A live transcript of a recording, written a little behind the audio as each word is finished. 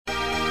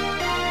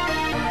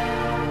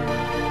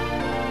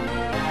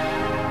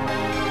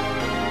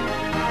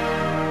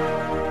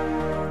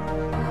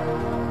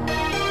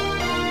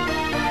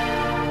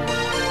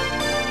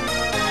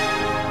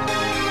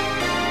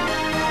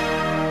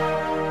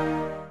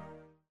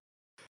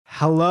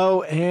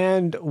Hello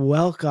and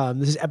welcome.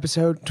 This is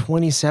episode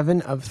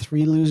 27 of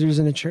Three Losers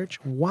in a Church.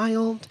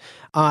 Wild.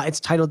 It's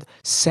titled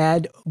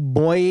Sad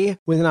Boy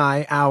with an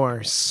I,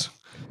 Hours.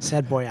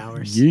 Sad Boy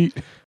Hours.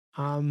 Yeet.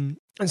 And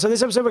so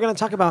this episode, we're going to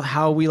talk about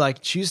how we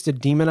choose to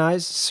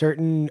demonize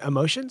certain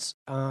emotions.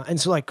 And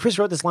so Chris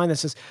wrote this line that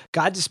says,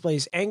 God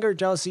displays anger,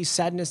 jealousy,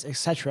 sadness,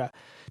 etc.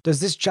 Does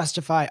this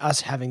justify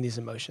us having these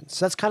emotions?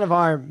 So that's kind of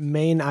our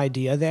main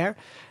idea there.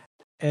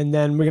 And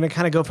then we're going to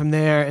kind of go from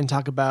there and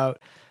talk about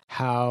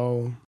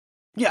how,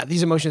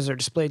 these emotions are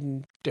displayed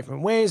in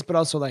different ways, but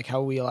also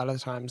how we a lot of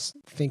times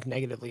think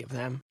negatively of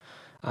them,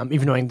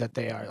 even knowing that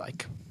they are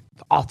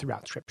all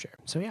throughout Scripture.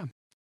 So yeah.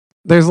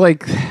 There's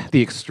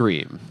the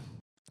extreme,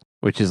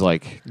 which is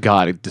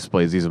God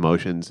displays these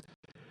emotions,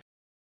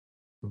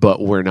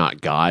 but we're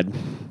not God,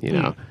 you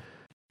know.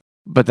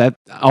 But that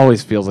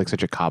always feels like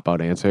such a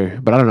cop-out answer.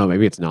 But I don't know,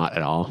 maybe it's not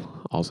at all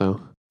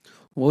also.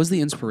 What was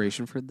the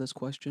inspiration for this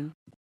question?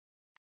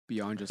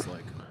 Beyond just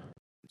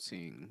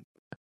seeing...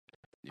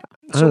 Yeah.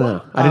 I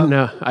don't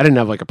know. I didn't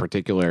have a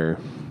particular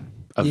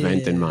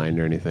event in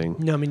mind or anything.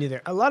 No, me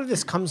neither. A lot of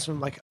this comes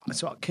from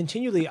so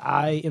continually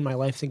in my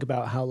life think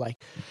about how I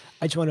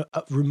just want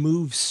to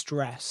remove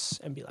stress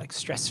and be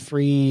stress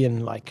free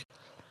and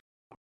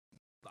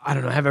I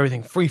don't know, have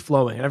everything free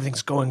flowing and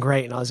everything's going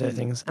great and all those other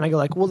things. And I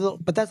go well,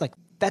 but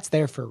that's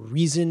there for a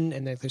reason,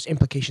 and there's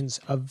implications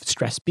of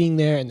stress being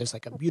there, and there's a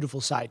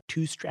beautiful side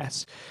to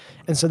stress.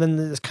 And so then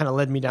this kind of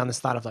led me down this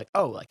thought of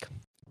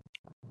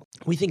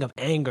we think of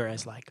anger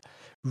as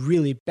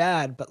really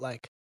bad, but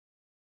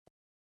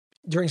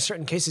during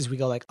certain cases we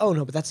go oh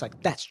no, but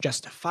that's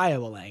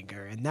justifiable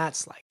anger, and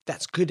that's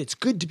good. It's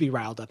good to be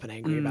riled up and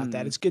angry about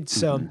that. It's good.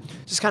 So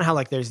just kind of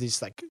how there's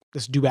these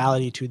this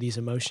duality to these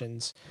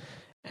emotions,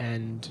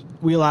 and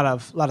we a lot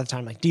of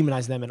time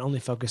demonize them and only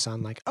focus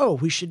on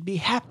we should be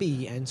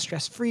happy and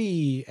stress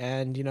free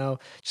and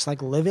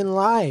just living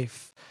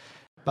life.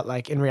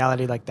 But in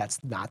reality,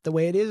 that's not the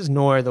way it is,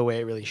 nor the way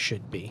it really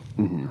should be.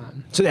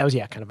 So that was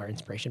kind of our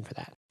inspiration for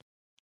that.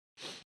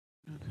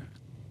 Okay.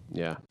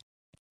 Yeah.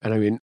 And I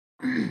mean,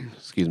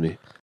 excuse me.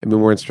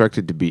 We're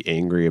instructed to be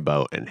angry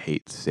about and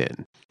hate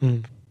sin.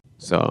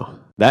 So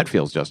that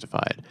feels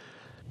justified.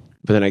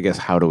 But then I guess,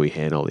 how do we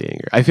handle the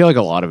anger? I feel a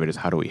lot of it is,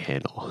 how do we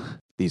handle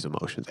these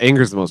emotions?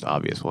 Anger is the most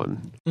obvious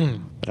one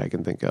that I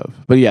can think of.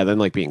 But yeah, then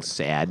being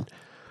sad,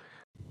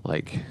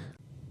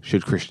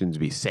 should Christians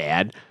be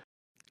sad?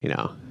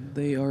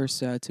 They are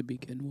sad to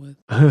begin with.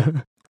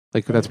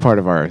 That's part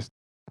of our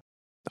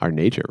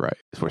nature, right?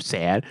 We're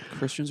sad.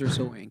 Christians are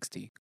so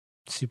angsty.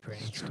 Super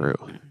angsty. It's true.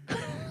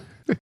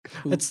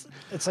 It's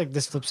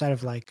this flip side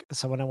of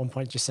someone at one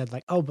point just said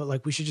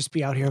but we should just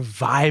be out here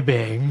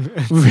vibing.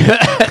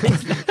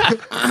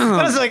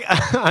 I was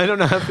I don't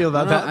know how I feel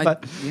about that,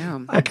 but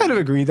I kind of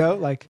agree though.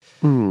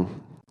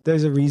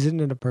 There's a reason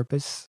and a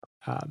purpose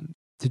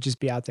to just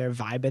be out there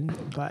vibing,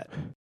 but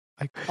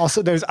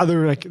also there's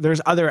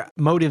other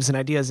motives and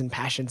ideas and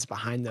passions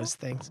behind those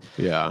things.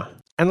 Yeah.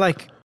 And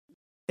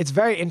it's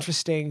very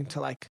interesting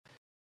to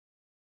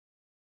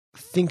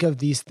think of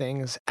these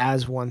things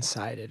as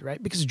one-sided,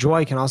 right? Because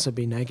joy can also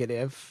be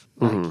negative.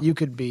 You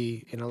could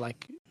be,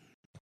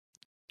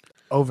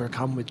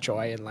 overcome with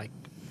joy and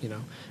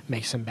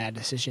make some bad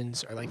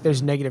decisions, or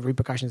there's negative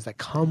repercussions that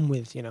come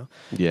with,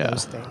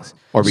 those things.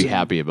 Or be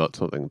happy about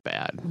something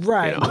bad.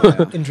 Right.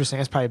 Yeah. Interesting.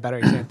 That's probably a better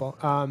example.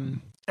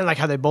 And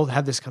how they both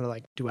have this kind of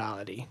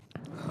duality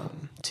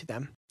to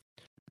them.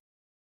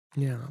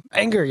 Yeah.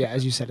 Anger,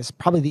 as you said, is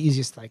probably the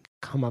easiest to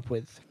come up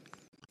with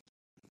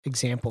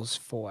examples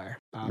for.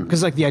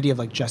 Because the idea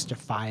of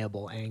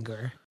justifiable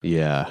anger.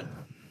 Yeah.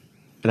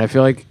 And I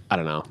feel I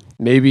don't know,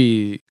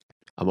 maybe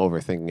I'm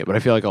overthinking it, but I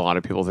feel a lot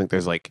of people think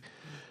there's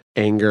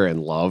anger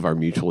and love are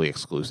mutually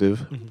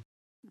exclusive.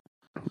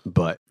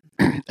 But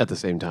at the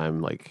same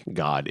time,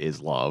 God is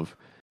love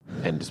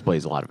and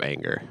displays a lot of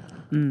anger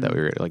that we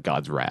read,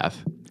 God's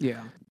wrath.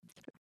 Yeah.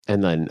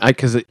 And then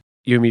because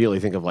you immediately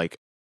think of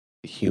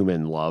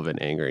human love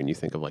and anger, and you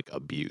think of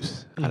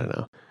abuse. I don't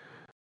know,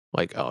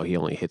 oh, he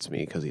only hits me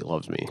because he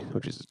loves me,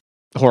 which is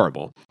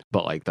horrible.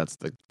 But that's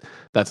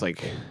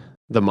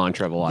the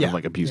mantra of a lot of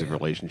abusive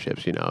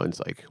relationships. And it's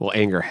well,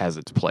 anger has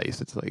its place.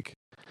 It's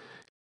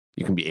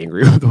you can be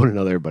angry with one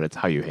another, but it's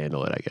how you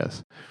handle it, I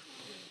guess.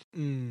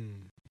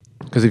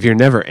 Because if you're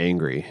never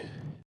angry,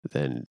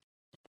 then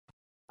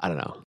I don't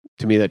know.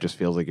 To me, that just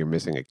feels you're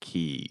missing a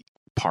key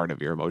part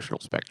of your emotional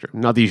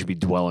spectrum. Not that you should be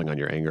dwelling on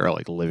your anger or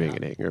living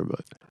in anger,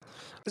 but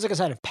there's a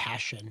side of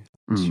passion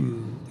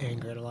to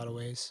anger in a lot of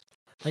ways.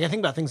 I think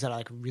about things that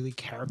I really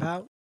care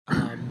about,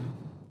 and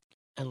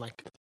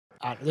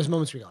there's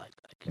moments where you're right,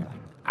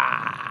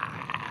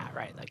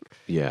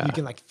 you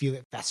can feel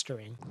it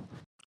festering.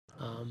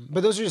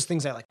 But those are just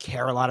things I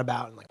care a lot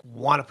about and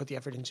want to put the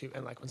effort into.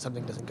 And when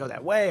something doesn't go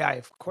that way, I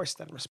of course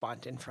then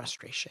respond in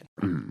frustration.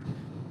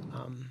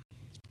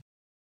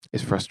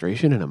 Is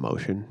frustration an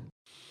emotion,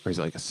 or is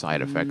it a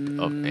side effect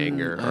of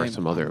anger or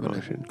some other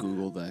emotion?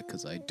 Google that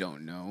because I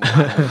don't know.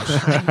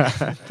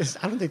 I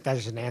don't think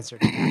that's an answer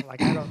to that. I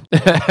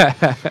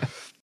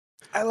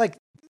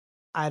don't.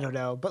 I I don't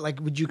know, but like,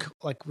 would you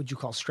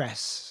call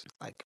stress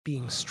like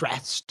being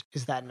stressed?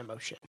 Is that an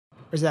emotion,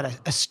 or is that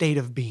a state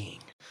of being?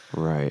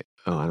 Right.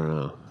 Oh, I don't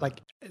know.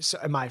 Like, so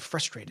am I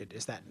frustrated?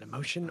 Is that an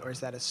emotion, or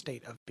is that a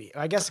state of being?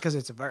 I guess because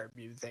it's a verb,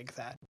 you think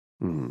that.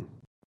 Mm.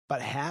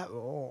 But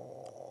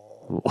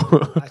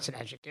that's an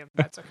adjective.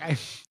 That's okay.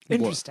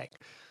 Interesting.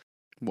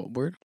 What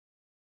word?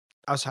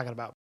 I was talking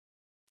about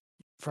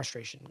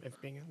frustration,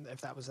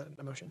 if that was an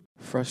emotion.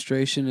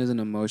 Frustration is an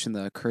emotion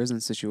that occurs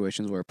in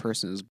situations where a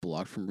person is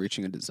blocked from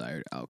reaching a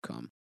desired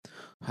outcome.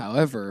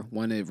 However,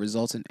 when it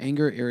results in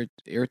anger,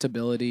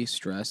 irritability,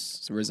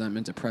 stress,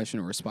 resentment, depression,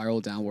 or a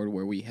spiral downward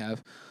where we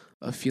have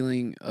a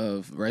feeling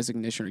of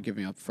resignation or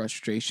giving up,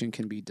 frustration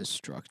can be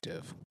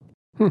destructive.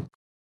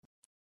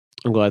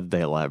 I'm glad that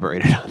they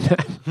elaborated on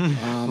that.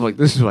 I'm like,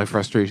 this is why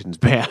frustration's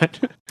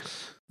bad.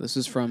 This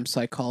is from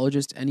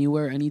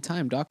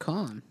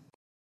psychologistanywhereanytime.com.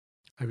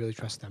 I really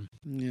trust them.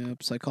 Yeah,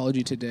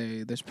 Psychology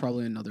Today. There's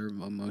probably another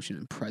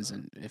emotion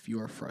present if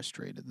you are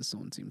frustrated. This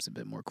one seems a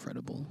bit more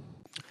credible.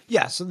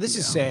 Yeah, so this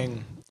is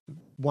saying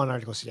one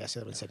article said yes,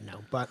 the other one said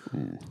no, but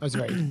it was a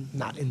very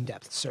not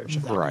in-depth search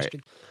of that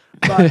question.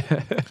 But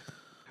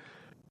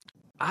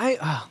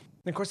of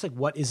course, like,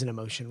 what is an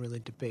emotion really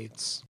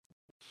debates.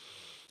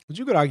 But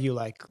you could argue,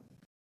 like,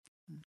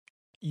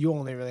 you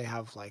only really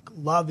have, like,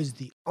 love is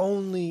the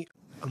only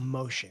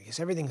emotion because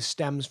everything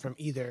stems from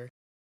either,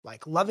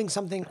 like, loving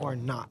something or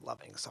not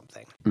loving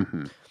something.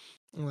 Mm-hmm.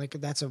 Like,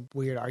 that's a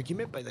weird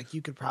argument, but, like,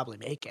 you could probably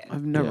make it.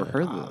 I've never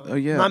heard that. Oh,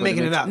 yeah. I'm not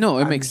making it up. No,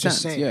 it I'm makes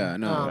just sense. saying. Yeah,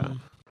 no.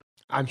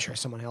 I'm sure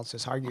someone else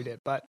has argued it,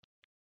 but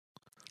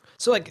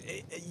so, like,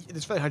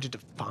 it's really hard to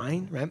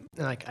define, right?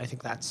 And, like, I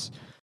think that's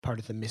part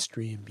of the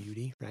mystery and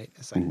beauty, right?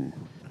 It's like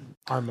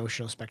our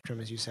emotional spectrum,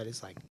 as you said,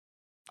 is like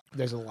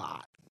there's a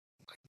lot.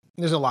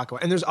 There's a lot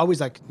going, and there's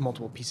always like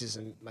multiple pieces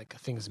and like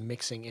things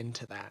mixing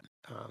into that.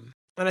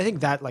 And I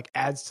think that like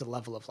adds to the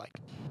level of like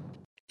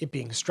it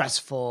being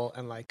stressful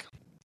and like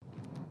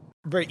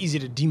very easy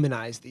to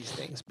demonize these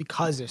things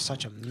because there's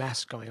such a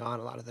mess going on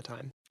a lot of the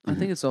time. I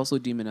think it's also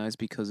demonized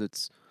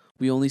because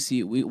we only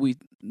see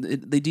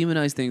they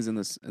demonize things in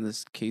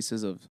this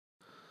cases of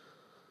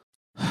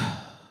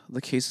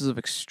the cases of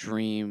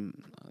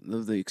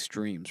the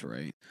extremes,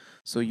 right?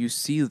 So you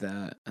see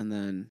that and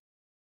then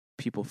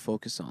people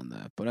focus on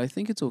that. But I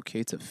think it's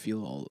okay to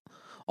feel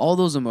all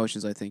those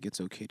emotions. I think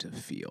it's okay to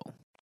feel.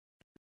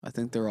 I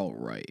think they're all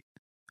right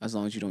as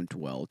long as you don't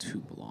dwell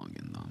too long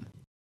in them.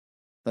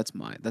 That's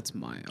my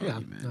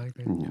argument. I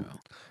agree. Yeah.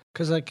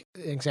 Because like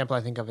an example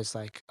I think of is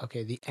like,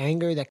 okay, the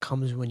anger that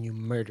comes when you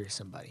murder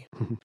somebody.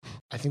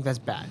 I think that's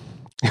bad.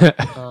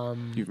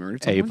 You've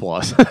murdered A+.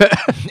 someone?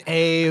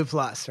 A+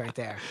 right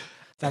there.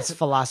 That's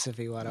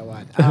philosophy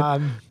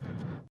 101.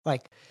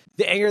 Like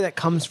the anger that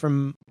comes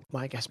from,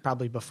 well, I guess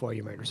probably before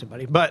you murder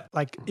somebody, but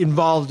like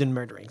involved in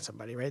murdering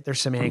somebody, right?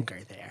 There's some anger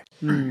there.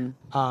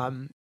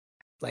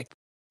 Like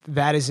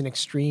that is an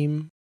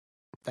extreme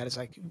that is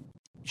like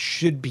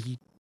should be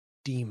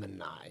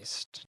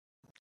demonized.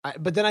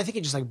 But then I think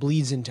it just like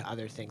bleeds into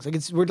other things. Like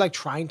we're like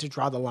trying to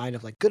draw the line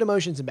of like good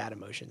emotions and bad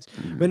emotions.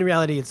 But in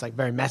reality, it's like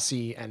very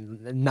messy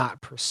and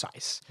not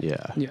precise.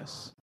 Yeah.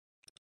 Yes.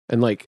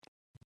 And like,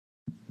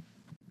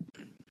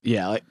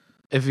 yeah, like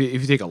if you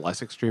take a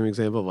less extreme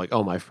example of like,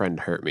 oh, my friend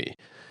hurt me,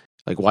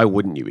 like why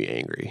wouldn't you be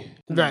angry,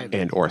 right,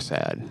 and or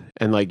sad,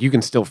 and like you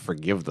can still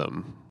forgive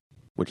them,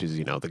 which is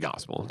the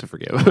gospel to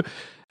forgive,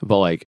 but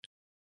like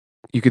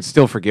you could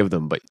still forgive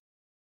them, but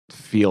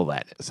feel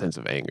that sense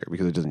of anger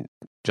because it doesn't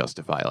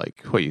justify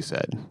like what you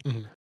said.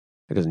 Mm-hmm.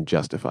 It doesn't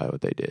justify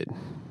what they did,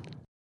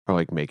 or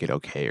like make it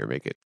okay or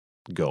make it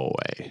go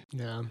away.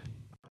 Yeah.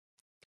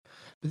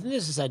 But then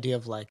there's this idea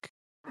of like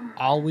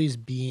always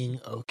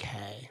being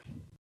okay.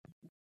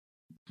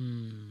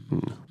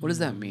 What does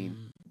that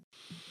mean?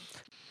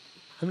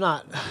 I'm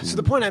not. So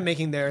the point I'm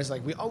making there is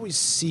like we always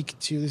seek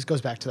to. This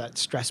goes back to that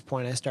stress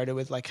point I started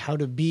with, like how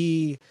to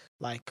be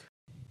like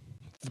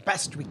the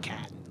best we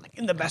can, like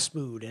in the best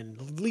mood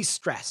and least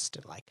stressed,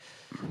 and like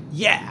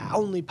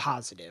only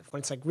positive.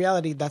 When it's like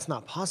reality, that's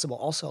not possible.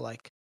 Also,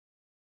 like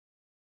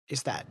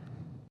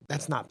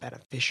that's not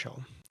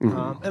beneficial.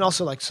 And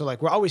also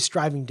like we're always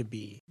striving to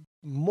be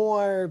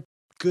more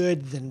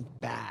good than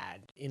bad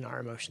in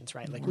our emotions,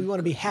 right? Like we want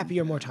to be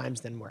happier more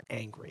times than we're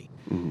angry,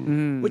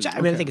 which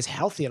I mean I think is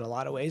healthy in a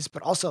lot of ways,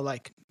 but also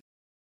like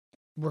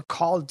we're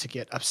called to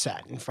get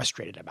upset and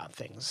frustrated about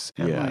things,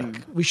 and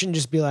like we shouldn't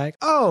just be like,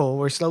 oh,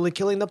 we're slowly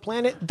killing the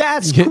planet.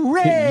 That's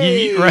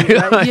great,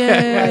 right?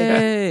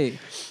 Yay!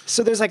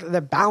 So there's like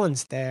the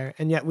balance there,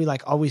 and yet we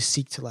like always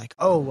seek to like,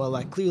 oh, well,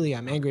 like clearly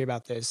I'm angry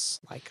about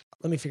this. Like,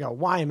 let me figure out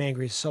why I'm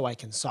angry so I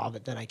can solve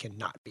it. Then I can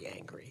not be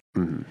angry.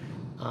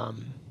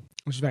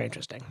 Which is very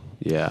interesting.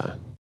 Yeah,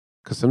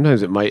 because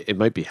sometimes it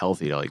might be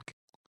healthy to like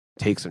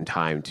take some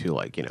time to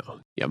like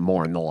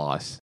mourn the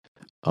loss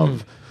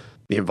of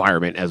the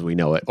environment as we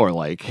know it, or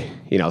like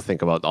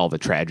think about all the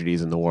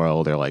tragedies in the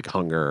world, or like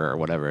hunger or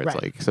whatever. It's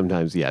like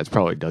sometimes it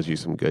probably does you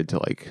some good to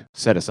like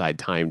set aside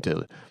time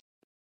to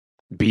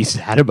be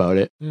sad about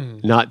it,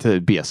 not to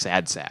be a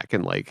sad sack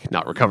and like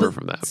not recover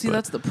from that. See,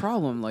 that's the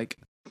problem. Like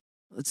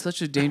it's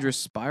such a dangerous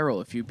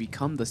spiral if you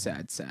become the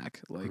sad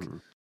sack. Like,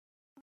 Mhm.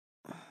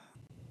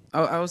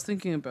 I was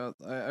thinking about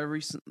I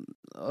recent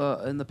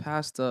in the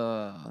past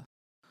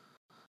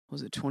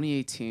was it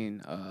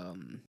 2018?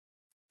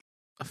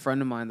 A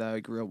friend of mine that I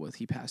grew up with,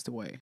 he passed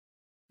away,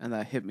 and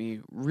that hit me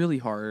really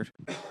hard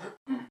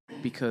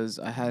because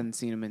I hadn't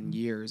seen him in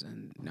years,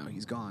 and now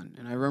he's gone.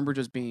 And I remember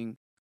just being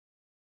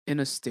in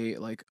a state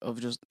like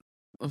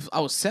I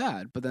was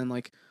sad, but then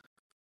like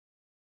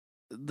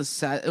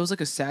it was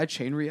like a sad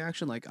chain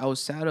reaction. Like I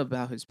was sad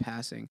about his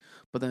passing,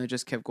 but then it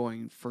just kept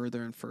going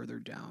further and further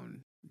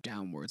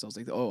downwards. I was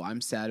like, oh,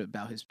 I'm sad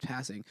about his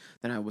passing.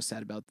 Then I was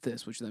sad about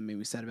this, which then made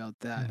me sad about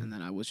that, and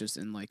then I was just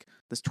in like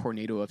this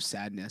tornado of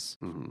sadness,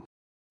 Mhm.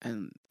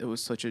 and it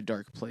was such a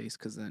dark place.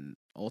 Because then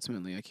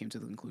ultimately I came to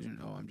the conclusion,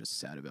 oh, I'm just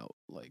sad about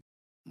like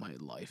my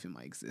life and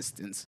my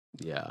existence.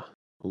 Yeah.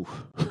 Oof.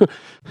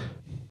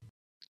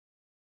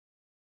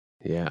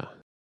 Yeah.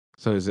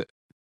 So is it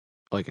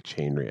like a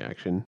chain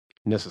reaction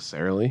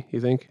necessarily?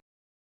 You think?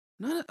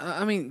 Not,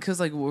 I mean, because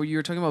like what you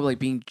were talking about, like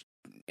being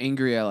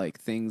angry at like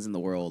things in the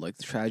world, like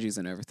the tragedies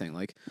and everything.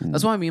 Like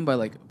that's what I mean by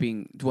like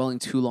dwelling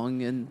too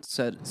long in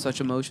such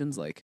emotions.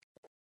 Like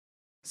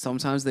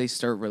sometimes they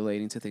start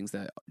relating to things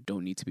that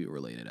don't need to be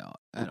related out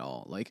at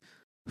all. Like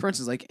for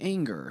instance, like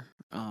anger.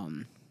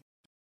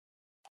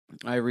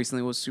 I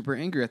recently was super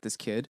angry at this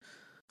kid,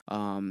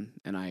 and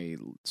I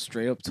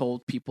straight up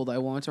told people that I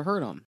wanted to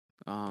hurt him.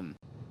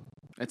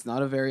 It's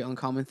not a very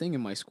uncommon thing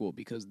in my school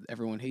because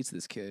everyone hates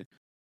this kid.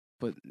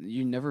 But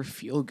you never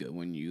feel good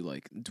when you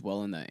like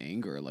dwell in that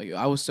anger. Like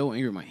I was so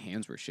angry, my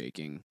hands were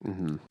shaking.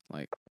 Mm-hmm.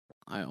 Like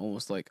I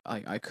almost like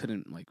I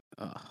couldn't like.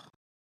 I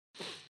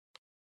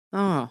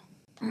don't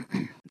know.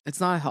 It's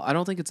not. I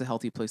don't think it's a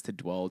healthy place to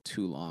dwell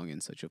too long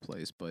in such a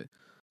place. But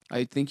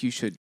I think you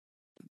should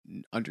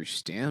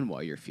understand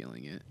why you're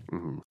feeling it.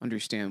 Mm-hmm.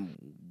 Understand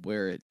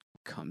where it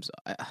comes.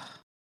 I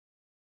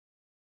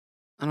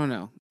don't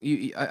know.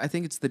 I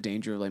think it's the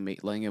danger of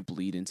like letting it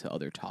bleed into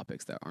other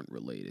topics that aren't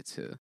related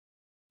to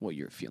what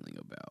you're feeling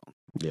about.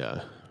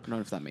 Yeah. I don't know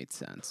if that made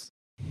sense.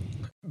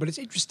 But it's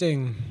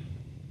interesting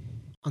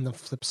on the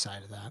flip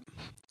side of that.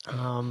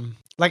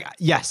 Like,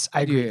 yes,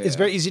 I agree. Yeah. It's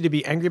very easy to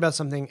be angry about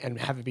something and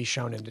have it be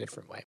shown in a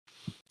different way.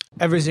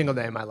 Every single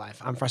day in my life,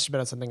 I'm frustrated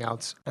about something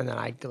else, and then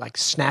I like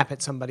snap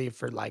at somebody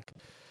for like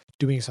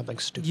doing something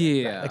stupid. right?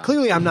 Yeah. Like,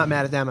 clearly, I'm not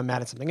mad at them. I'm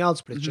mad at something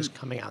else, but it's just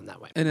coming out in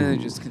that way. And then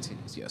it just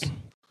continues. Yes.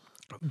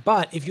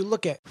 But if you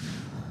look at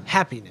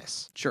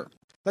happiness, Sure.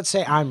 let's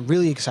say I'm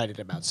really excited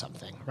about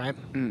something, right?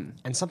 Mm.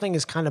 And something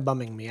is kind of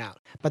bumming me out.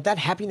 But that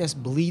happiness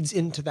bleeds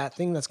into that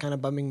thing that's kind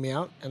of bumming me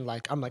out. And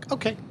like, I'm like,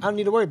 okay, I don't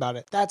need to worry about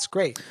it. That's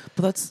great.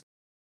 But that's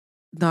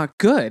not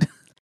good.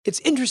 It's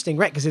interesting,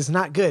 right? Because it's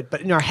not good. But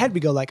in our head, we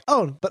go like,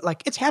 oh, but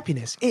like, it's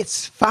happiness.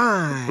 It's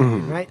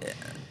fine, right?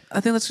 I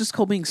think that's just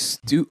called being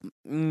stupid.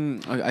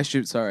 I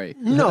should. Sorry.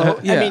 No,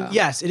 Yeah. I mean,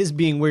 yes, it is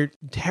we're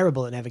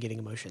terrible at navigating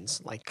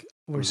emotions. Like,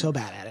 we're so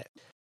bad at it.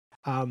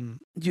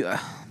 Yeah.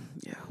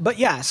 But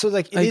yeah, so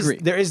like I agree.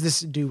 there is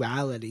this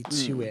duality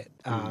to it,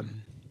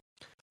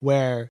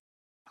 where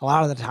a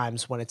lot of the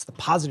times when it's the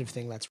positive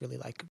thing that's really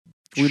like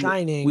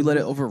shining, we let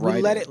it override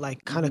we let it. it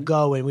like kind of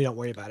go and we don't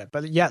worry about it.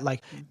 But yet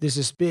like there's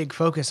this big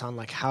focus on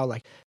like how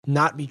like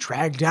not be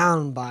dragged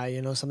down by,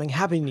 you know, something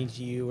happening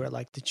to you or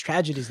like the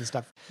tragedies and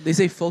stuff. They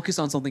say focus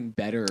on something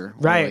better, or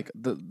Right. Like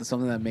the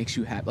something that makes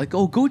you happy. Like,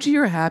 oh, go to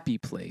your happy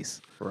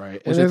place,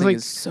 Right. which I think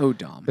is so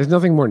dumb. There's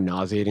nothing more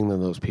nauseating than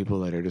those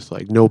people that are just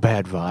like, no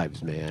bad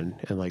vibes, man.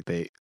 And like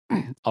they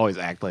always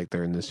act like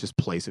they're in this just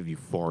place of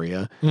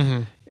euphoria.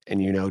 Mm-hmm.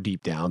 And you know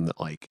deep down that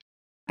like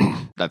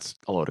that's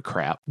a load of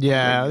crap.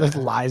 Yeah, there's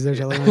lies they're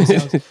telling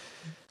themselves,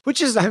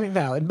 which is, I mean,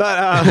 valid.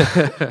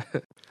 But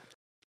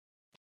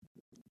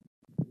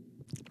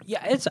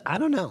yeah, I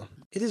don't know.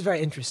 It is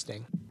very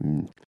interesting.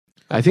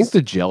 I think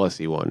the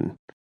jealousy one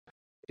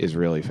is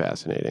really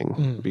fascinating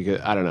Mm. because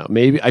I don't know.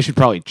 Maybe I should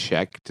probably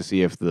check to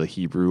see if the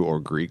Hebrew or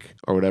Greek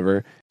or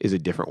whatever is a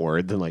different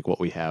word than like what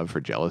we have for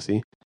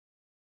jealousy.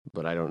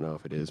 But I don't know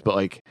if it is. But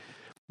like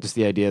just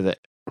the idea that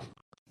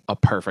a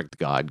perfect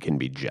God can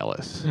be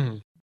jealous.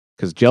 Mm.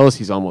 Because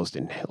jealousy is almost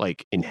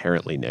like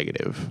inherently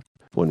negative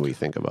when we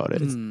think about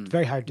it. It's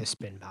very hard to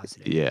spin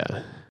positive.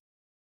 Yeah.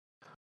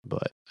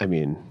 But I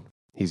mean,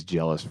 he's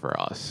jealous for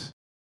us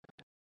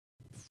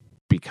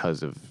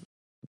because of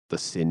the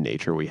sin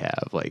nature we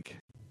have. Like,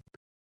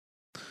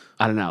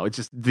 I don't know. It's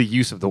just the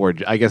use of the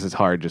word. I guess it's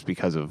hard just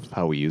because of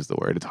how we use the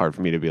word. It's hard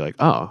for me to be like,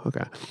 oh,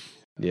 okay.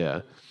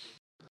 Yeah.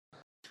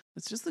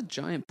 It's just a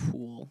giant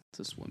pool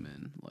to swim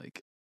in.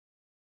 Like,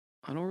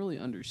 I don't really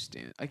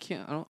understand. I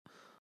don't.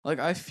 Like,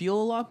 I feel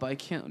a lot, but I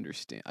can't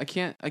understand. I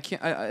can't.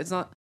 It's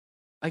not.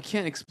 I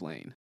can't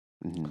explain.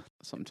 Mhm.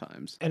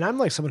 Sometimes. And I'm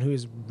like someone who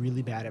is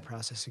really bad at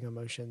processing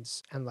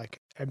emotions, and like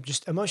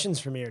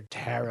emotions for me are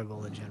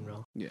terrible in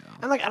general. Yeah.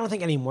 And like I don't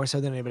think any more so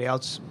than anybody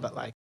else, but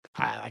like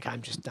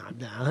I'm just not.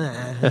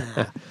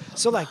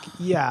 So like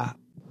yeah,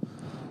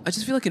 I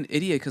just feel like an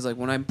idiot because like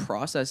when I'm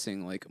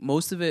processing, like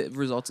most of it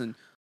results in.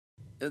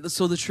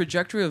 So the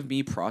trajectory of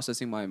me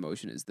processing my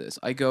emotion is this: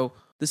 I go,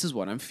 "This is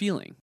what I'm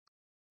feeling."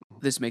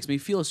 this makes me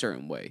feel a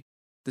certain way.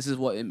 This is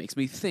what it makes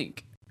me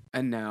think.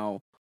 And now,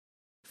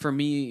 for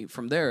me,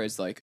 from there, it's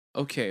like,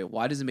 okay,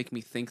 why does it make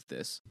me think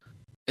this?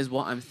 Is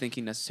what I'm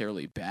thinking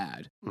necessarily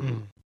bad?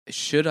 Mm.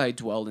 Should I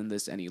dwell in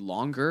this any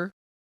longer?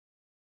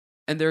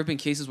 And there have been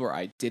cases where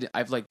I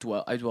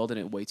dwelled in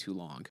it way too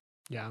long,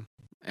 Yeah.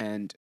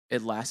 and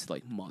it lasted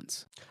like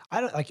months.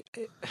 I don't like.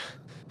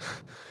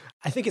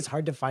 I think it's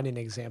hard to find an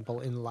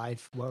example in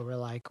life where we're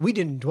like, we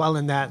didn't dwell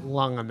in that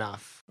long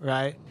enough,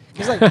 right?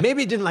 Because like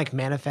maybe it didn't like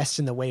manifest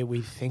in the way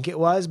we think it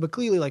was, but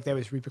clearly like there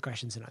was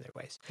repercussions in other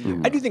ways.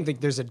 Mm. I do think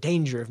that there's a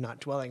danger of not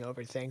dwelling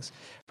over things,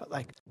 but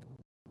like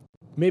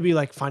maybe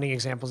like finding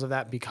examples of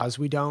that because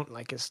we don't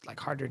like it's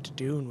like harder to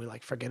do and we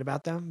like forget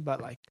about them.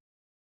 But like,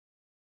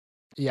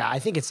 yeah, I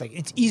think it's like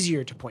it's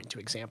easier to point to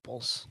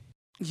examples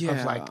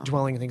of like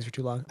dwelling in things for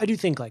too long. I do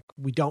think like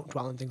we don't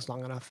dwell in things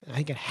long enough. And I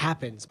think it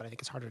happens, but I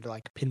think it's harder to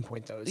like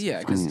pinpoint those.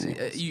 Yeah,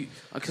 Mm.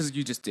 because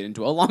you just didn't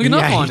dwell long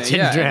enough you on it. didn't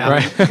Yeah, dwell.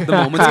 Right. The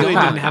moment's Clearly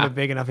gone. didn't have a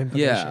big enough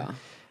implication.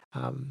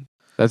 Yeah,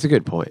 That's a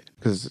good point.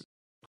 Because,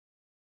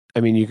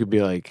 I mean, you could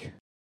be like,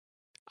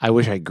 I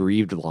wish I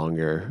grieved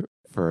longer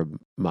for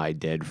my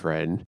dead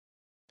friend.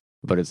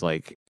 But it's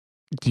like,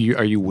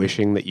 are you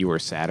wishing that you were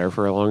sadder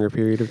for a longer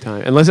period of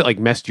time? Unless it like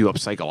messed you up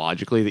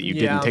psychologically that you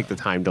Yeah. didn't take the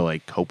time to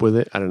like cope with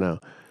it. I don't know.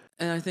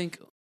 and I think,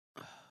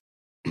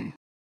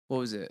 what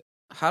was it?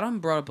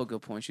 Hadam brought up a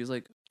good point. She was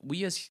like,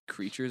 we as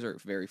creatures are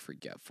very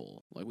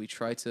forgetful. Like we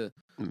try to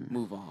Mm.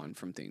 move on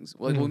from things.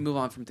 Like when we Mhm. move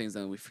on from things,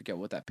 then we forget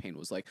what that pain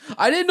was like.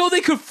 I didn't know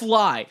they could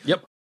fly.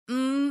 Yep.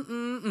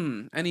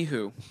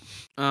 Anywho,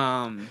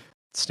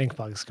 Stink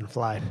bugs can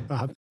fly.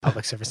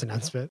 Public service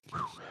announcement.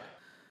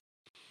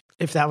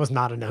 If that was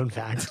not a known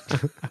fact.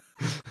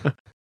 the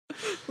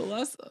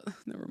last,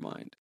 never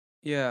mind.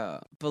 Yeah,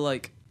 but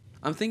like,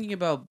 I'm thinking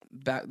about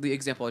the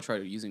example I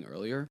tried using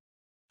earlier.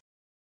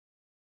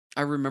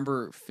 I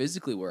remember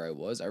physically where I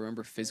was. I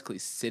remember physically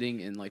sitting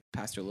in like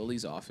Pastor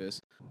Lily's office,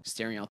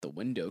 staring out the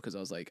window because I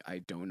was like, I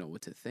don't know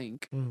what to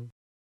think. Mhm.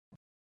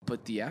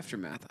 But the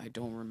aftermath, I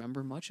don't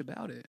remember much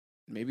about it.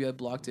 Maybe I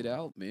blocked it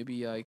out.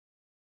 Maybe I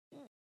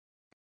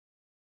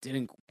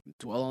didn't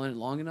dwell on it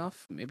long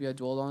enough. Maybe I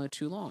dwelled on it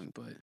too long.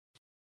 But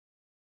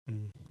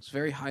Mm. it's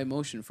very high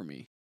emotion for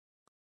me.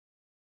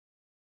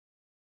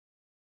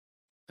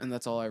 And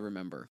that's all I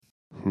remember.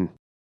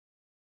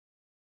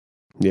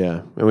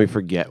 Yeah. And we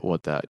forget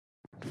what that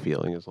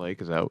feeling is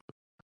like. Is that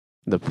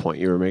the point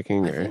you were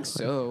making? I Or think like,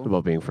 so.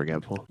 about being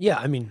forgetful? Yeah,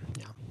 I mean,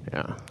 yeah.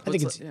 Yeah. I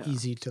think What's it's like- yeah.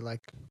 easy to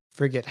like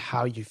forget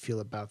how you feel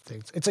about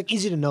things. It's like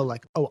easy to know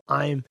like, oh,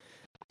 I'm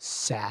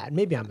sad.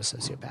 Maybe I'm a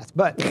sociopath,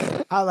 but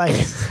I like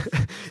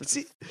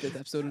see, Fifth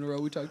episode in a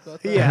row we talked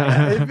about that.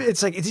 yeah,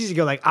 it's like it's easy to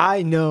go like,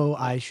 I know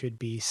I should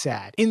be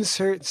sad.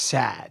 Insert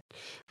sad.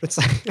 But it's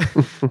like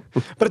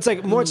but it's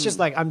like more it's just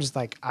like I'm just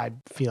like I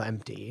feel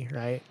empty,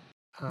 right?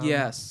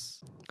 Yes.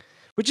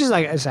 Which is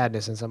like a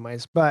sadness in some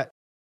ways, but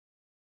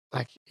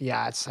like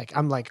yeah, it's like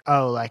I'm like,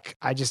 oh, like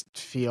I just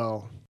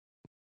feel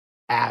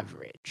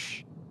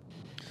average.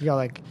 You go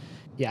like,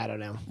 yeah, I don't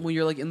know. When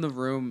you're like in the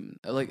room,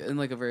 like in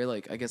like a very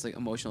like I guess like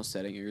emotional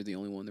setting, and you're the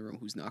only one in the room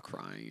who's not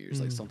crying. You're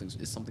just like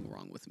Mm. something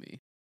wrong with me.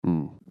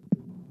 Mm.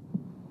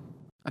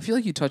 I feel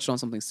like you touched on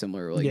something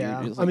similar. Like yeah,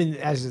 you're just, I like, mean,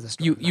 as is the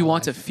story. you of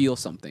want my to life. feel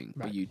something,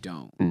 Right. but you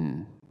don't.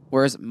 Mm.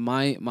 Whereas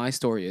my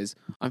story is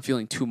I'm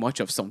feeling too much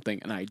of something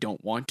and I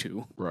don't want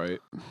to. Right.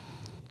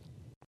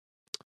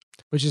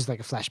 Which is like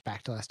a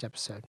flashback to last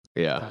episode.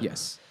 Yeah.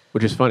 Yes.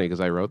 Which is funny because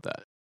I wrote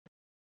that.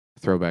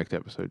 Throwback to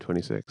episode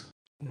 26.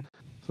 Mm.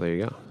 So there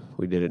you go.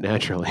 We did it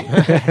naturally.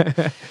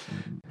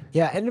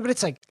 Yeah, but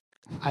it's like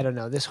I don't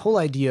know, this whole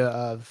idea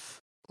of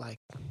like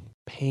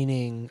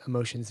painting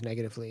emotions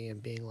negatively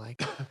and being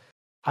like,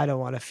 I don't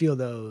want to feel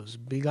those,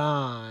 be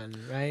gone,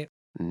 right?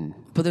 Mm.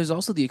 But there's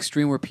also the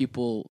extreme where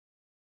people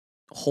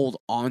hold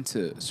on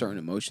to certain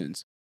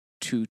emotions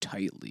too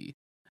tightly,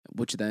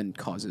 which then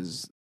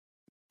causes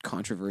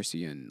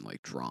controversy and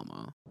like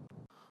drama.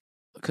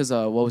 Because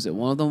what was it?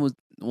 One of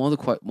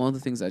the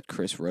things that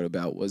Chris wrote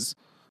about was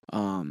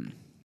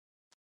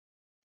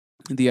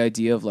the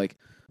idea of like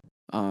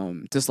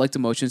disliked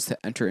emotions to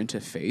enter into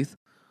faith.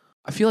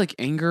 I feel like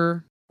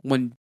anger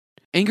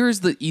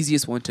is the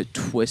easiest one to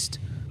twist,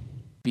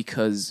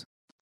 because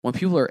when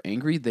people are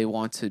angry, they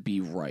want to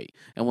be right.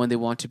 And when they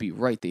want to be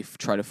right, they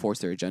try to force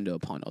their agenda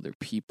upon other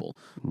people.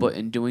 But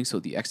in doing so,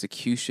 the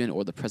execution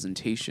or the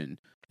presentation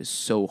is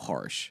so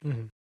harsh,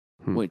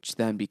 Hmm. which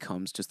then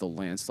becomes just a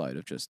landslide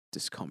of just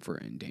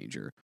discomfort and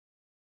danger.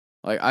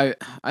 Like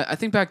I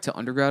think back to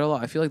undergrad a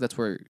lot. I feel like that's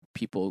where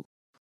people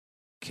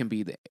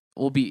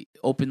will be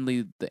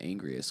openly the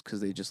angriest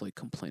because they just like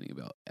complaining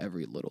about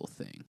every little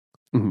thing.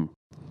 Mhm.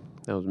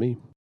 That was me.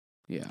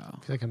 Yeah, I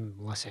feel like I'm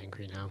less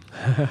angry now.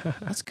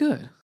 that's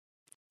good.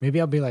 Maybe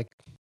I'll be like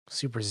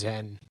super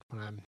zen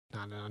when I'm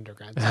not an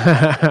undergrad.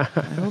 I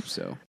hope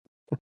so.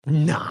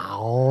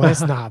 No,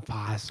 that's not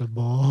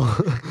possible.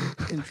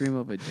 I can dream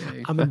of a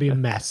day. I'm gonna be a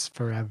mess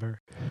forever.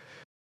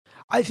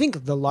 I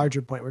think the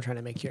larger point we're trying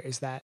to make here is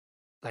that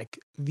like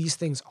these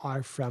things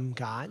are from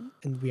God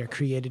and we are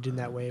created in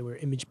that way. We're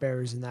image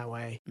bearers in that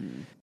way.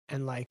 Mm.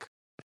 and like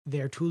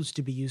they're tools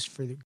to be used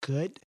for the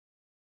good.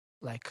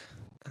 Like,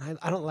 and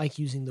I don't like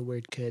using the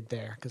word good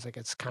there because like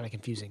it's kind of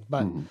confusing,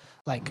 but Mhm.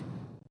 like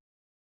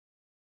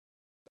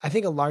I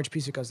think a large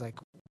piece of it goes like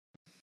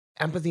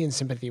empathy and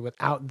sympathy.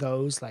 Without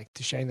those, like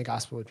to sharing the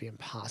gospel would be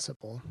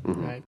impossible,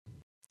 Mhm. right?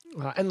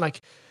 And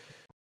like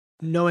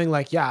knowing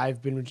like yeah,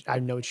 I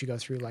know what you go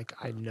through. Like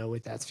I know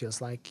what that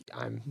feels like.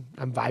 I'm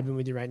vibing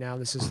with you right now.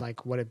 This is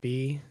like what it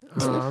be.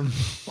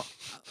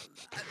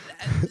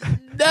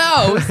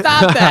 No,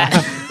 stop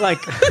that. Like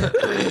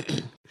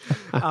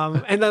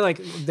and then like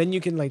then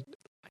you can like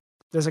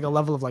there's like a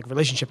level of like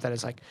relationship that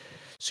is like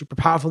super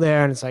powerful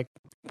there, and it's like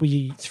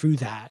we through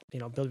that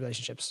build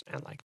relationships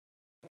and like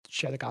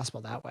share the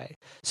gospel that way.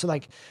 So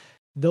like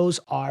these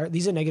are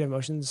negative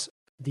emotions.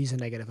 These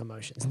negative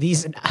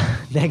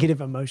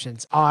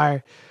emotions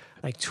are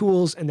like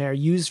tools, and they're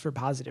used for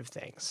positive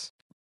things,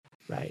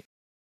 right?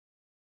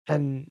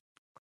 And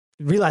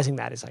realizing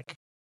that is like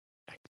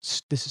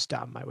this is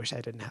dumb. I wish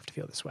I didn't have to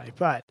feel this way,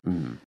 but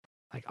Mhm.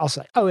 like also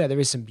like, oh yeah, there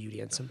is some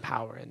beauty and some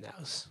power in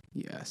those.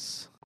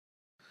 Yes.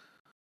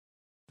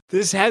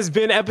 This has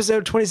been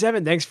episode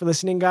 27. Thanks for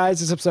listening, guys.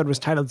 This episode was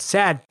titled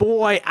Sad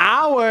Boy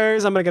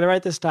Hours. I'm going to get it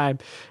right this time.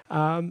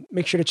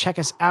 Make sure to check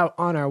us out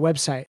on our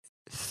website,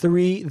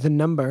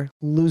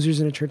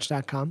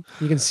 losersinachurch.com.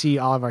 You can see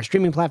all of our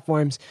streaming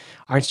platforms,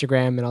 our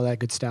Instagram, and all that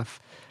good stuff.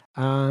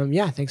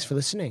 Yeah, thanks for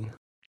listening.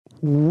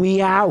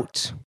 We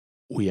out.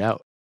 We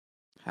out.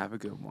 Have a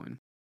good one.